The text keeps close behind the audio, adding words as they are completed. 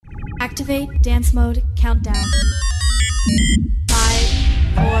Activate dance mode countdown.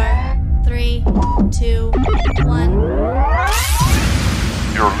 5, 4, 3, 2, 1.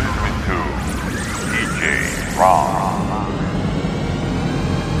 You're listening to DJ Ron.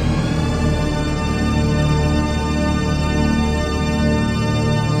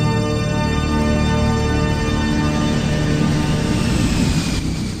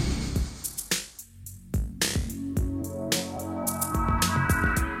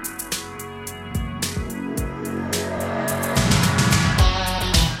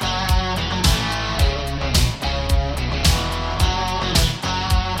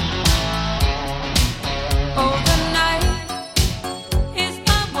 Oh, the night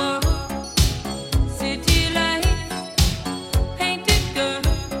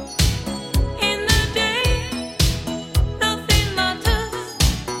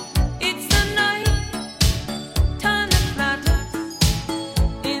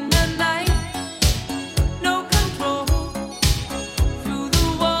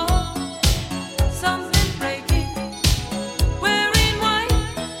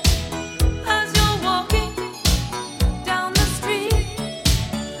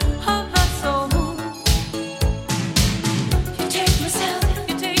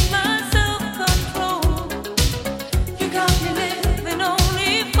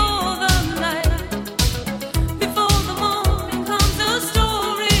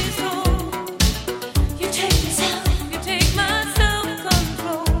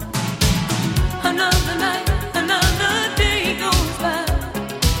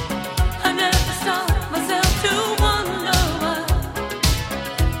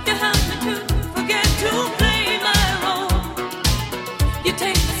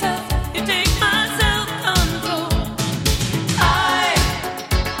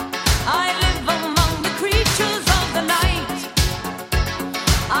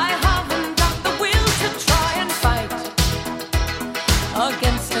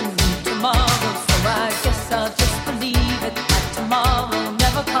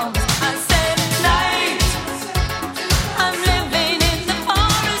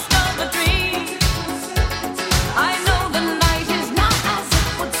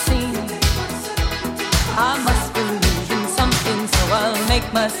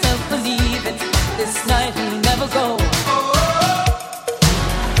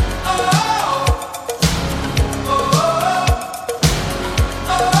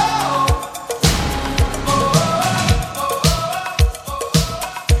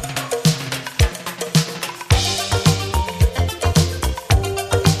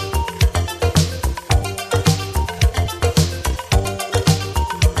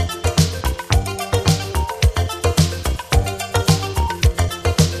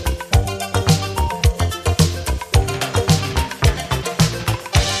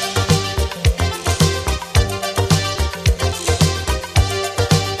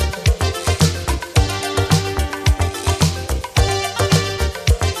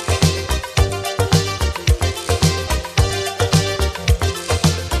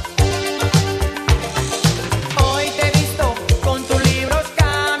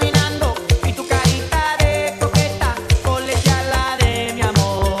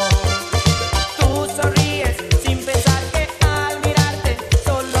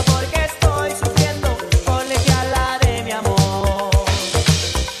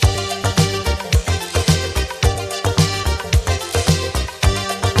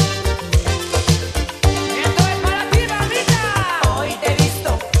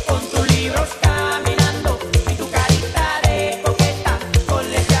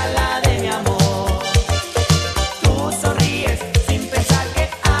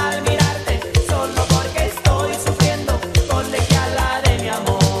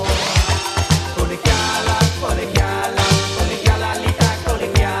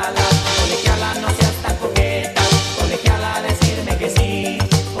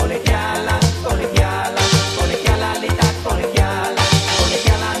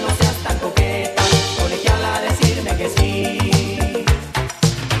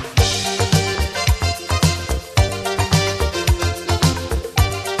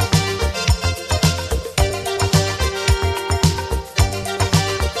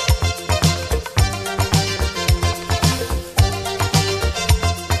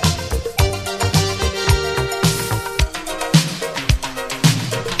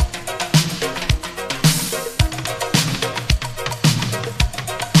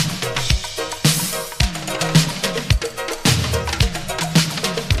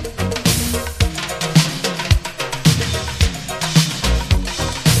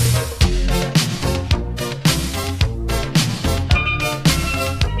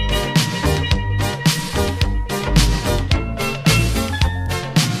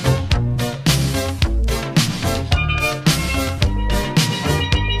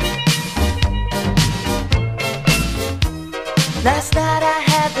night I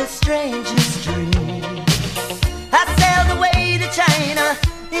had the strangest dream. I sailed away to China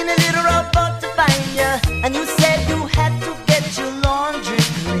in a little rowboat to find you, and you said you had to get your laundry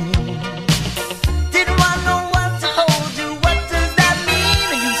clean. Didn't want no one to hold you, what does that mean?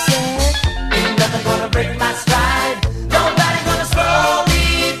 And you said, ain't nothing gonna break my stride, nobody gonna slow me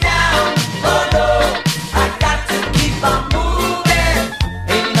down. Oh no, I got to keep on moving,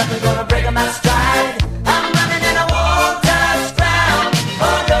 ain't nothing gonna break my stride. I'm running and I won't touch ground.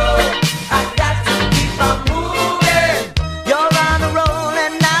 Oh no, I got to keep on moving. You're on a roll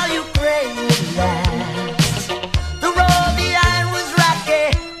and now you pray it lasts. The road behind was rocky,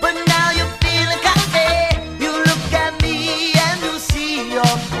 but now you're feeling cocky. You look at me and you see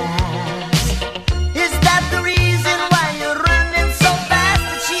your past. Is that the reason why you're running so fast?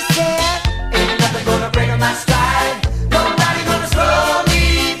 And she said, ain't nothing gonna break my stride, nobody gonna slow me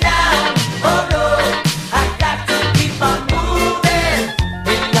down. Oh no, I got to keep on moving,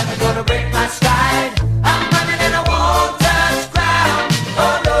 ain't nothing gonna break my stride. I'm running and I won't touch ground.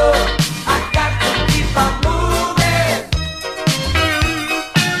 Oh no, I got to keep on moving.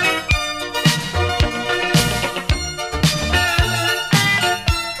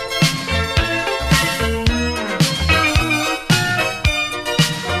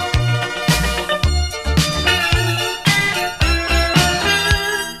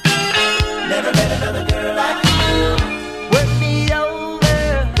 Never met another girl like you. Work me over.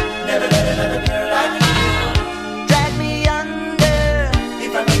 Never met another girl like you. Drag me under.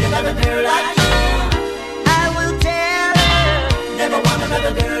 If I meet another girl like you, I will tell her. Never want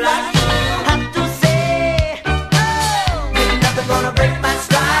another girl like you. Have to say, oh, ain't nothing gonna break my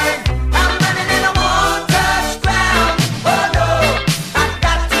stride. I'm running and I won't touch ground. Oh no, I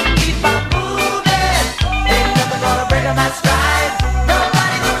got to keep on moving. Ain't nothing gonna break my stride.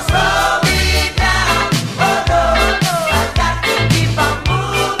 Nobody gonna slow me down. Oh no, I got to keep on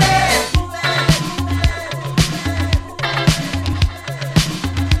moving.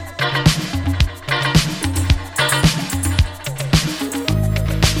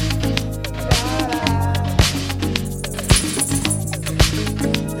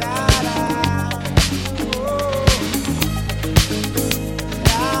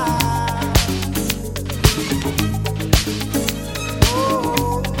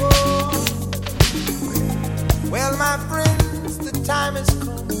 Well, my friends, the time has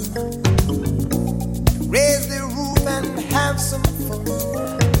come. Raise the roof and have some fun.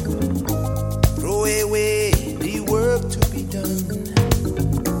 Throw away the work to be done.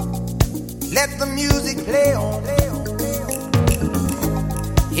 Let the music play on.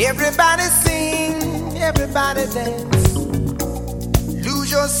 Everybody sing, everybody dance. Lose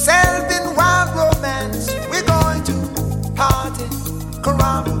yourself in wild romance. We're going to party,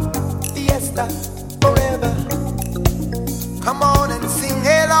 caramba, fiesta, forever. Come on and sing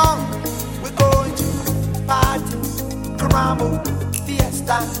along. We're going to party, caramba,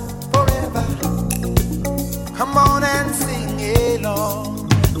 fiesta, forever. Come on and sing along.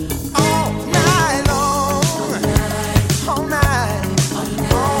 All night long, all night,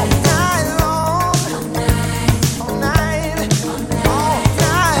 all night long, all night, all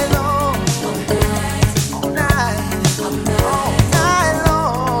night long, all night, all night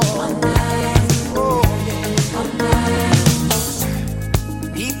long. Oh yeah.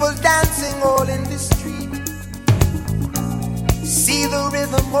 People dancing all in the street. See the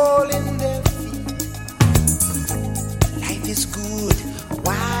rhythm all in their feet. Life is good,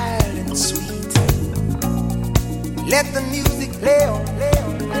 wild and sweet. Let the music play on, play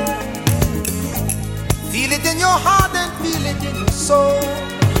on, play on. Feel it in your heart and feel it in your soul.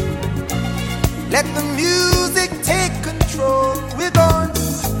 Let the music take control. We're going to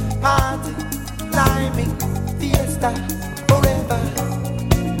party, climbing, fiesta, forever.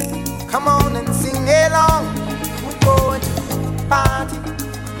 Come on and sing along. We're going to party,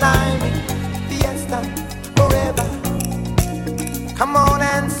 climbing, fiesta, forever. Come on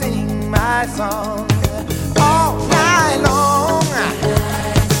and sing my song. All night long.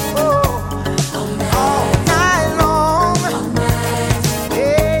 Oh, all night long.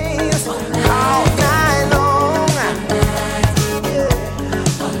 Yes, all night long. Yeah,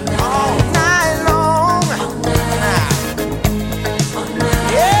 all night long.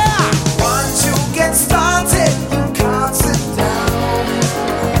 Yeah, once you get started, you can't sit down.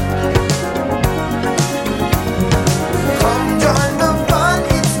 Come join the fun,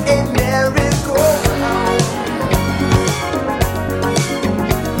 it's a merry-go-round.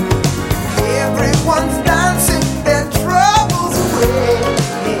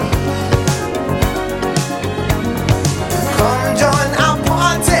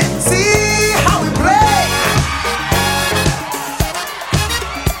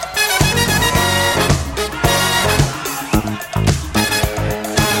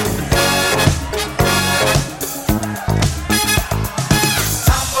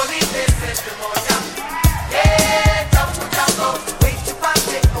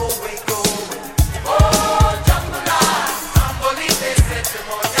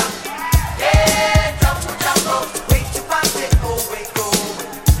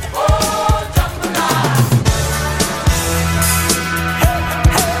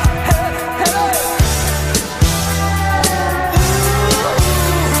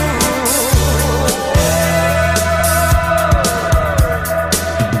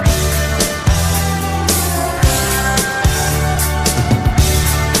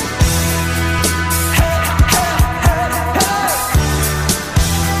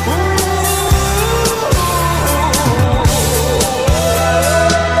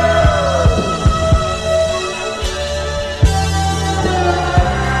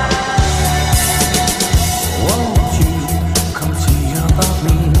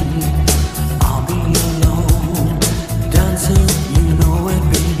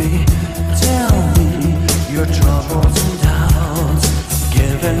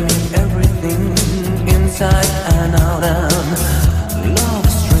 given me everything inside and out, and love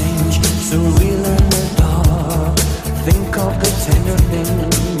strange, surreal in the dark. Think of the tender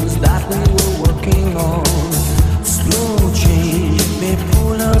things that we were working on. Slow change may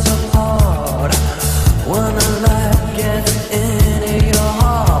pull us apart when a light gets into your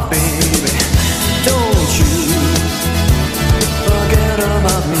heart, baby. Don't you forget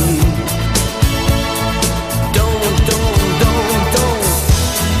about me. Don't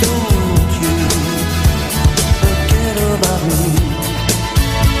you forget about me.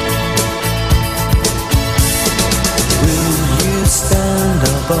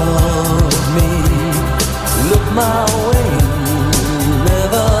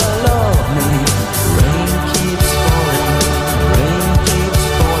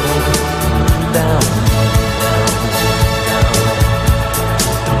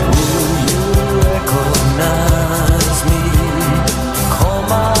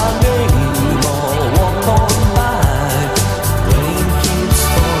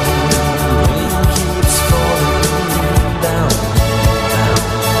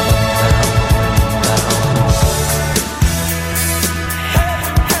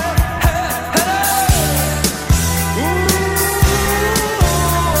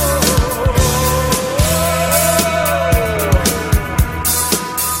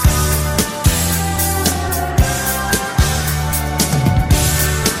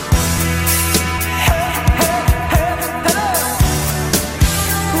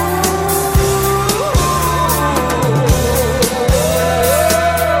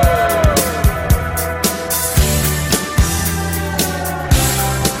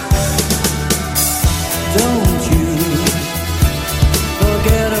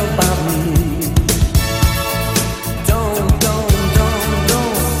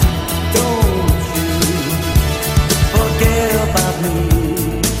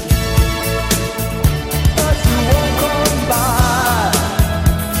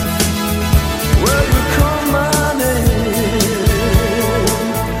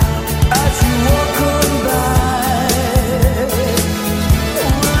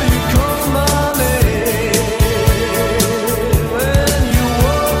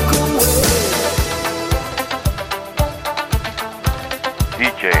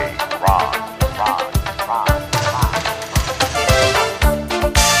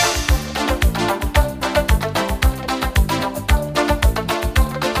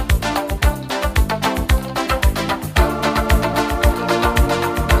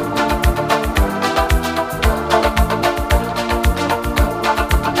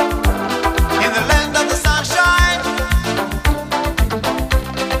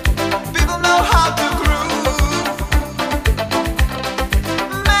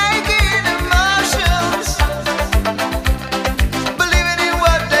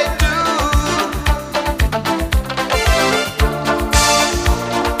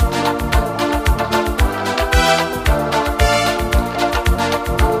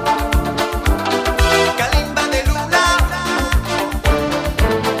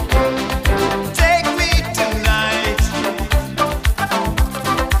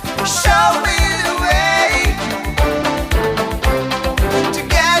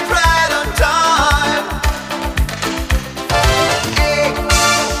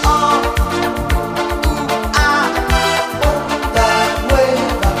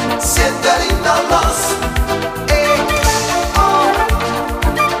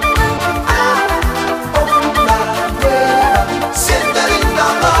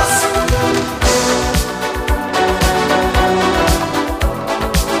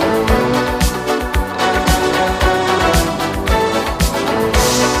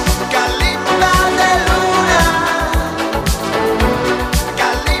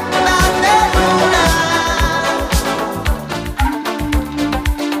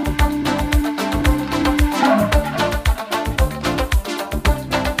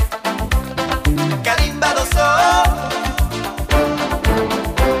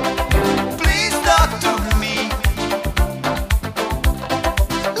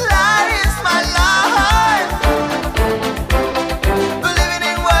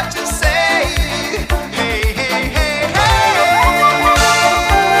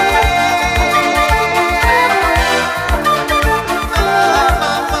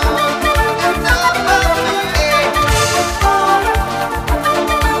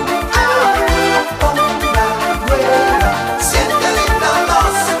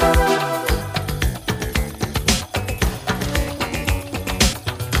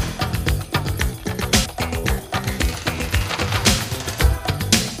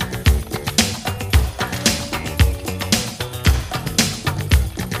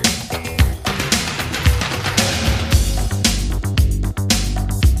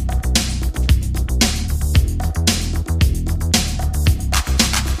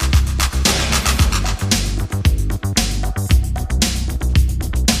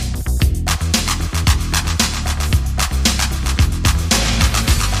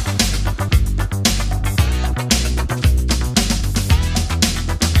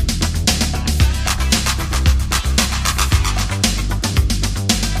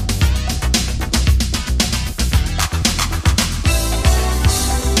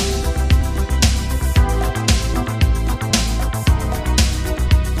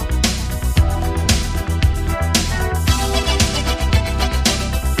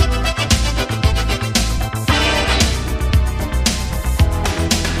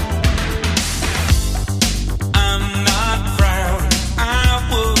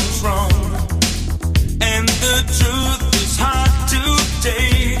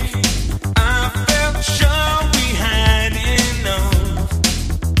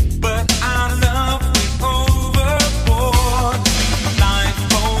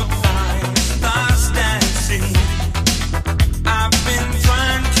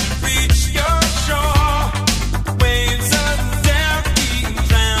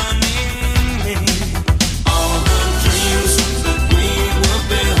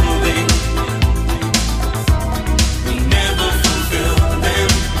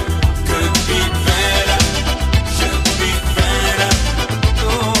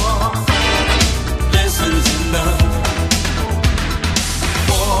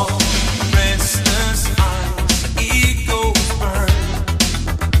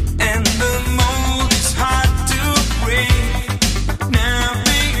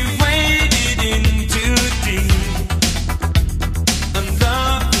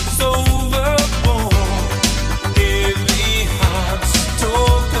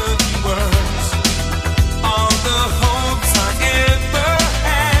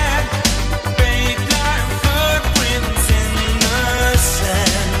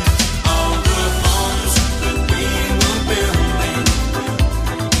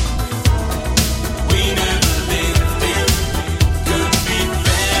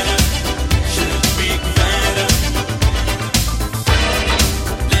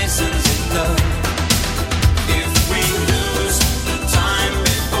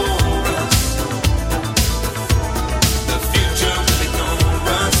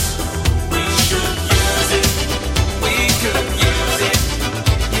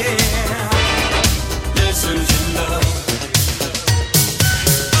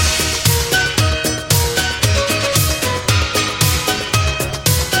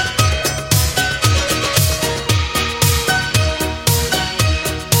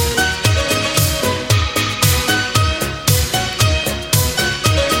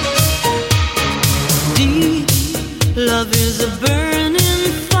 a burning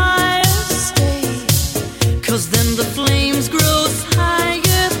fire, stay, 'cause then the flames grow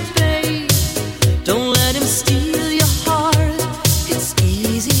higher, babe. Don't let him steal your heart, it's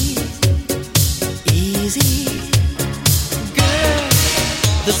easy, easy. Girl,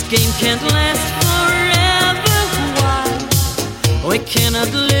 this game can't last forever, why? We cannot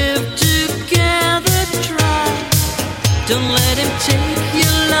live together, try. Don't let him take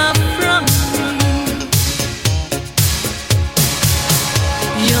your love from me.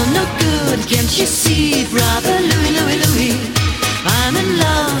 You're no good, can't you see, brother Louie, Louie, Louie? I'm in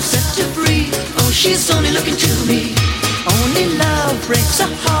love, set to free. Oh, she's only looking to me. Only love breaks a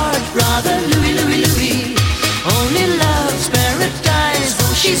heart, brother Louie, Louie, Louie. Only love's paradise.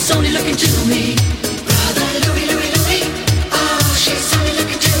 Oh, she's only looking to me. Brother Louie, Louie, Louie. Oh, she's only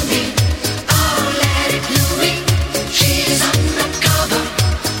looking to me. Oh, let it Louie. She's undercover.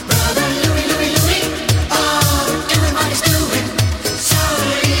 Brother Louie, Louie, Louie. Oh, doing what he's doing. So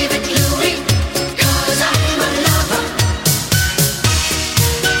leave it Louie, 'cause I'm a lover.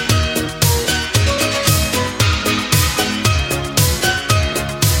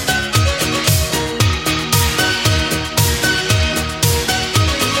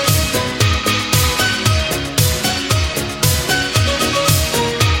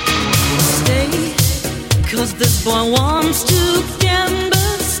 Stay, 'cause this boy wants to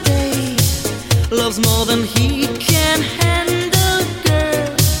gamble, stay. Loves more than he can handle, girl.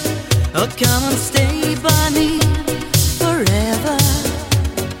 Oh, come and stay by me forever,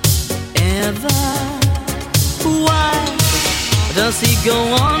 ever. Why does he go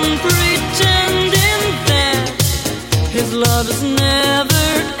on pretending that his love is never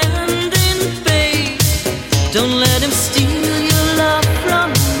ending, babe? Don't let him steal your love from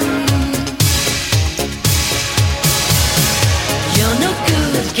me. You're no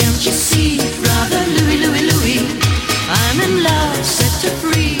good, can't you see, brother Louie, Louie, Louie? I'm in love, set her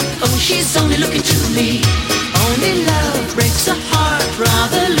free. Oh, she's only looking to me. Only love breaks a heart,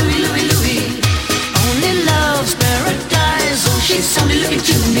 brother Louie, Louie, Louie. Only love's paradise. Oh, she's only looking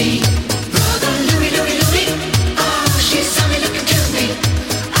to me. Brother Louie, Louie, Louie. Oh, she's only looking to me.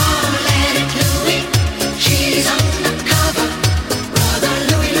 Oh, let it Louie. She's undercover. Brother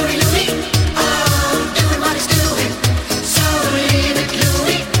Louie, Louie, Louie. Oh, doing what he's doing. So leave it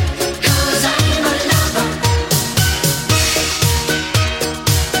Louie, 'cause I'm a lover.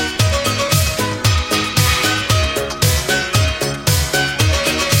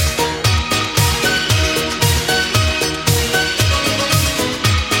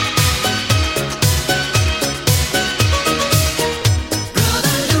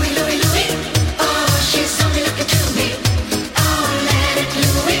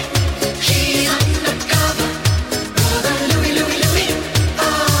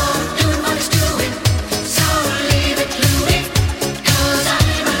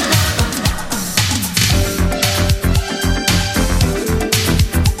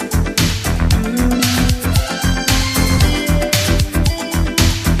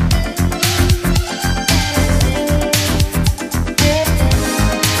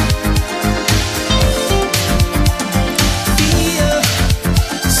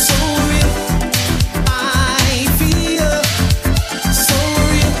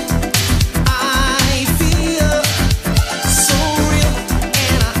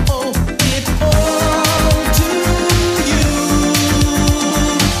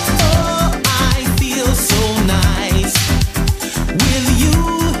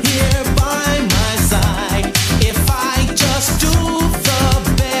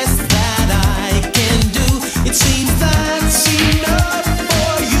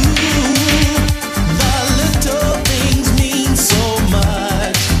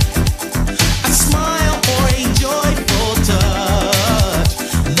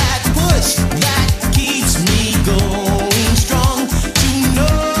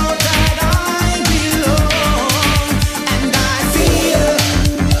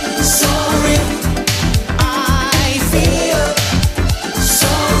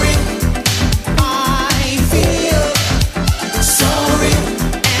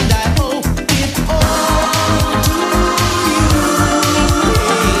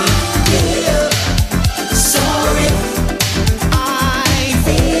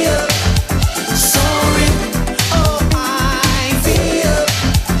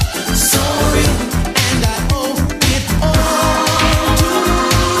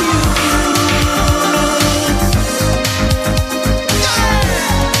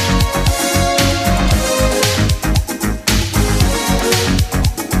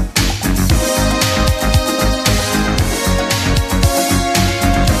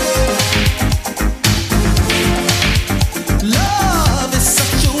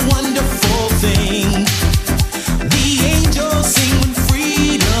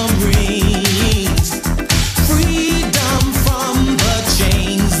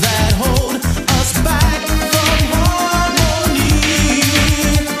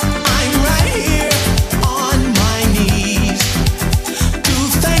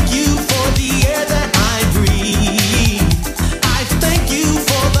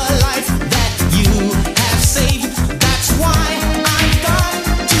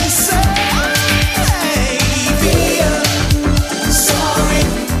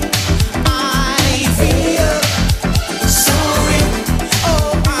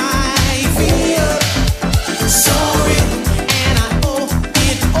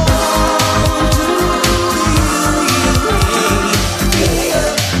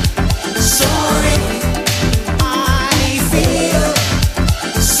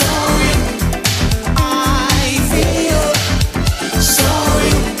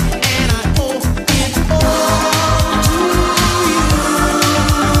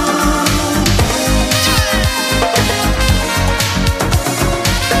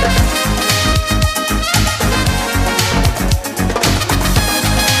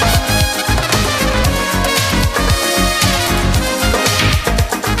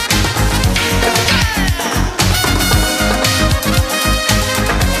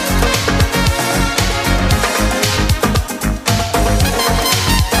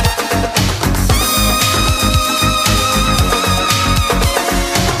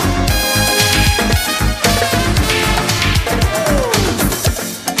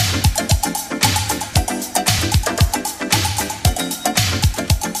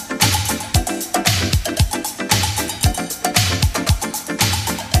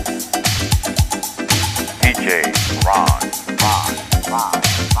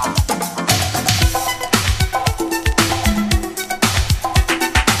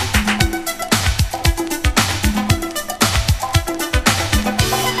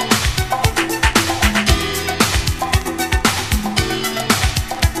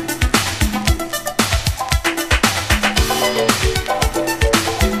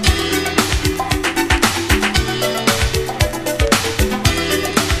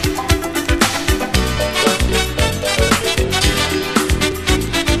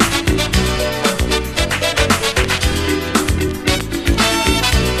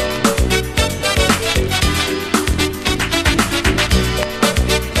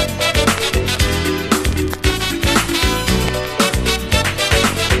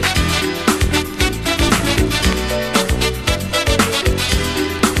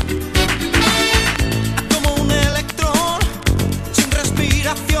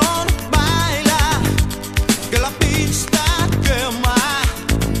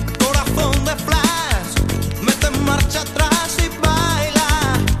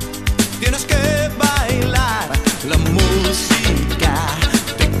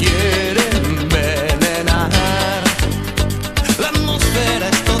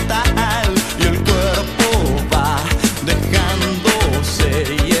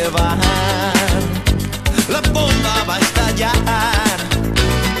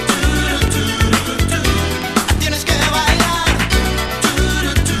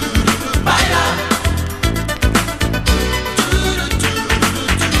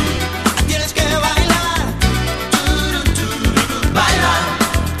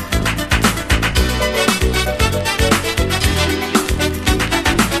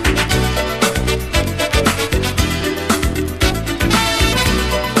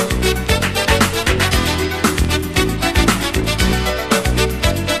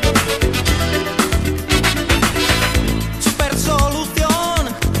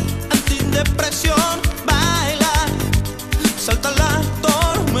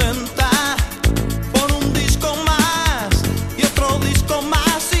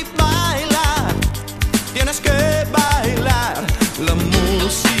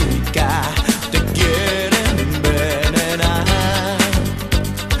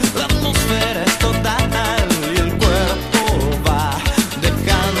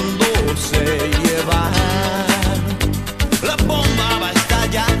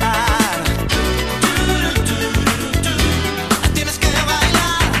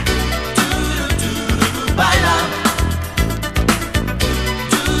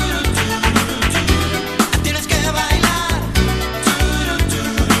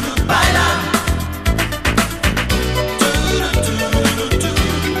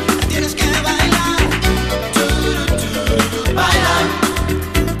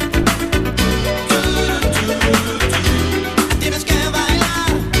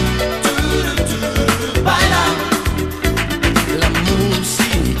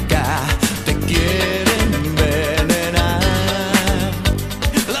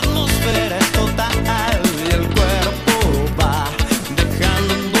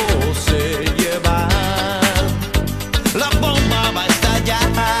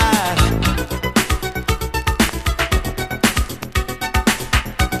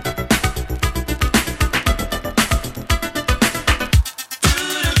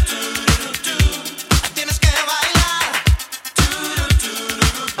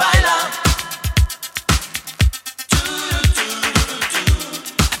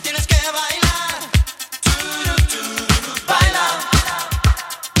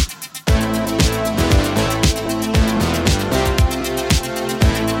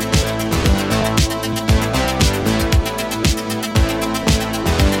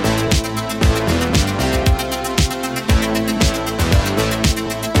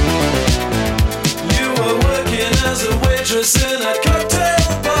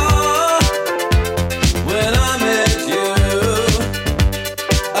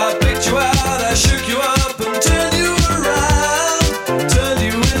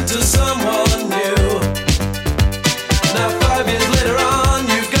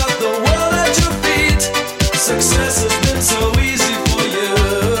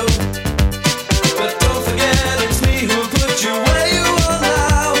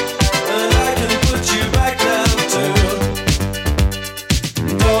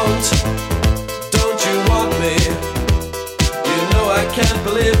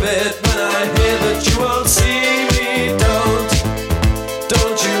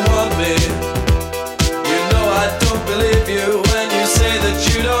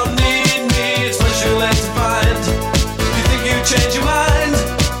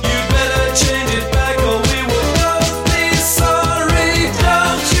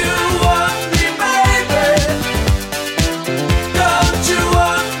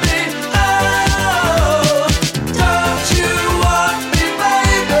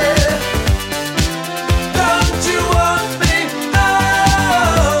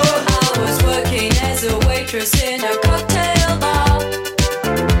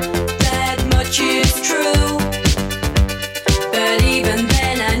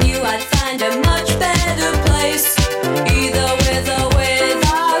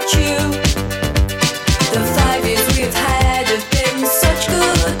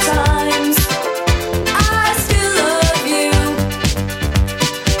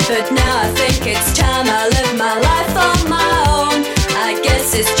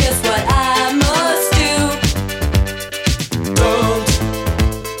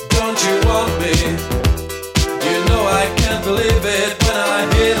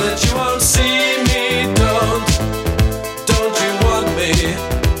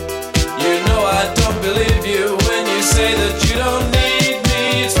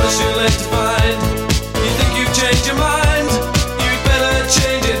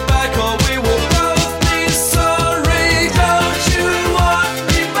 Change it back or we will both be sorry. Don't you want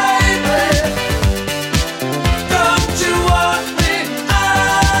me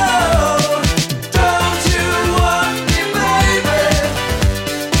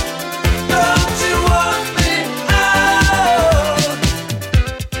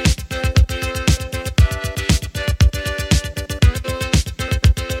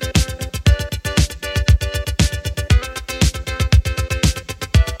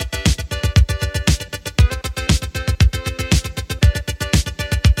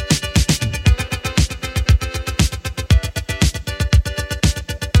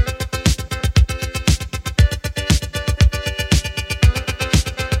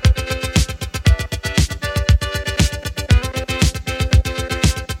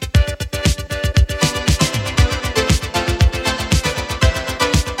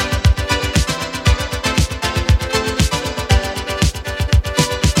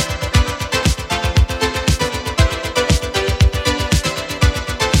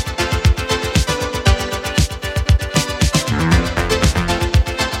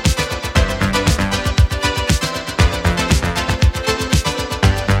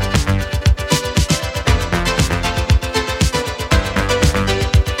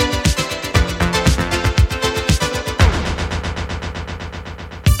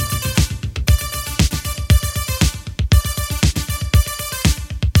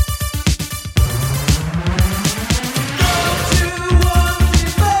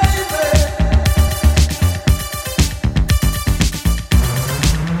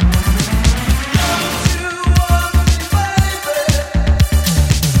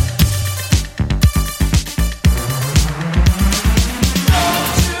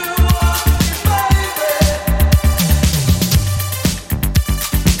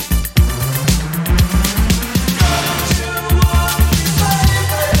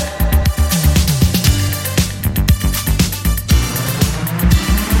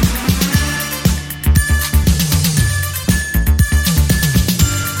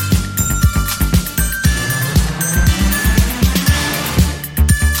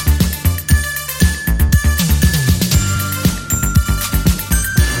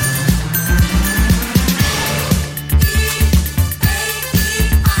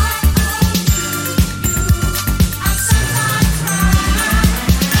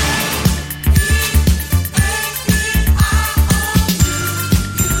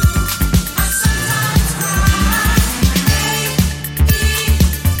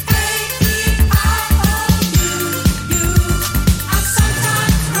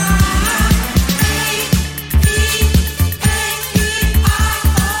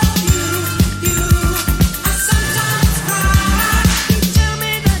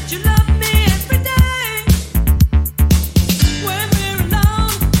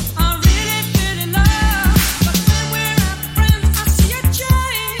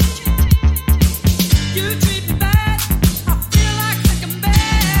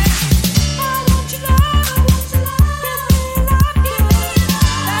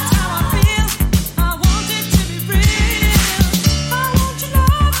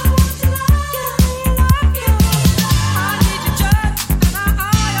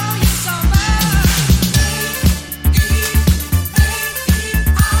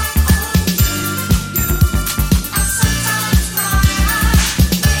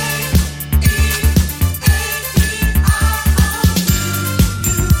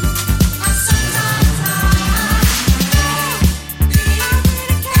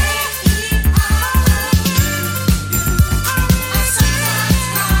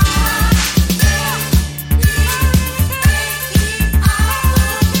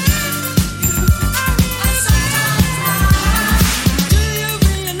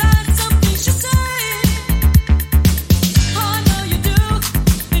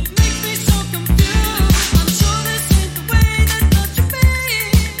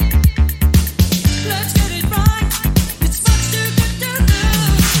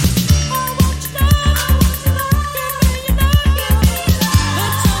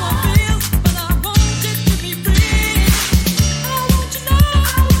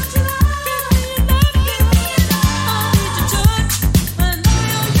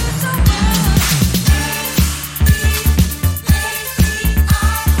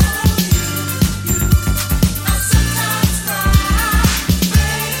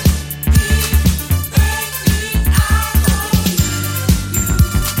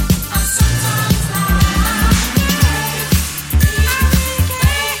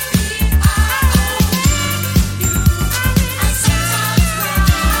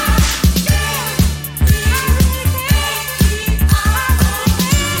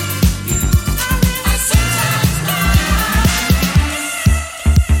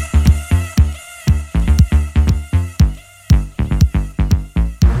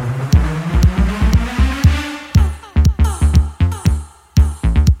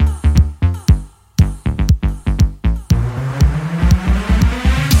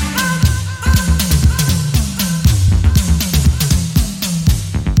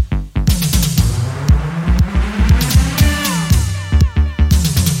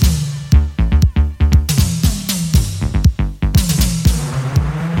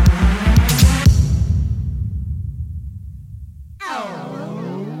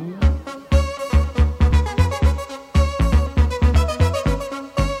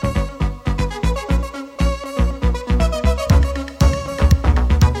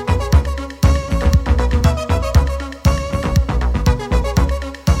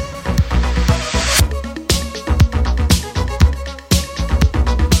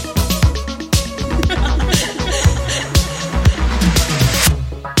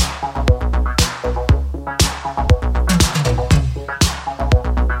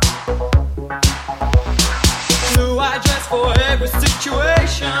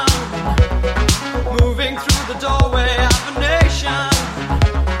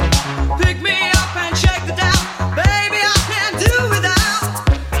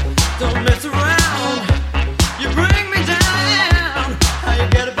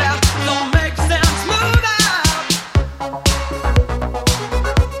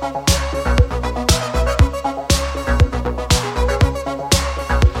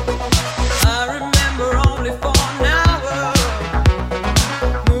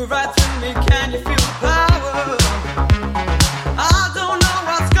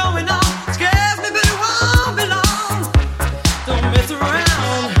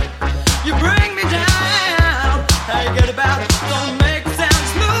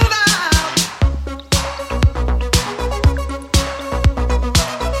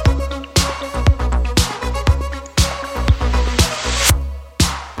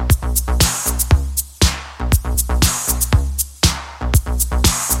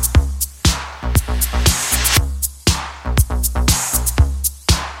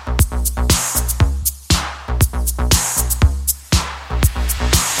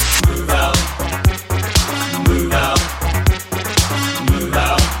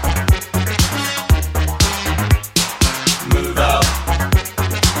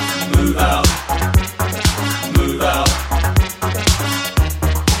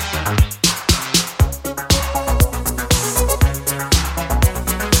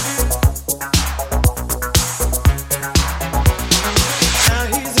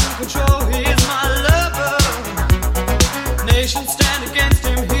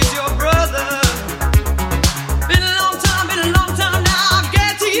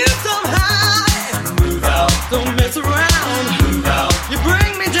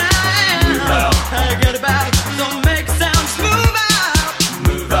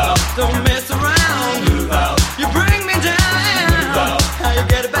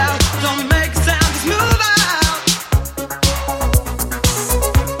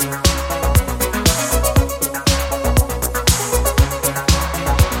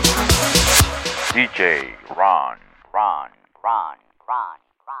DJ Ron.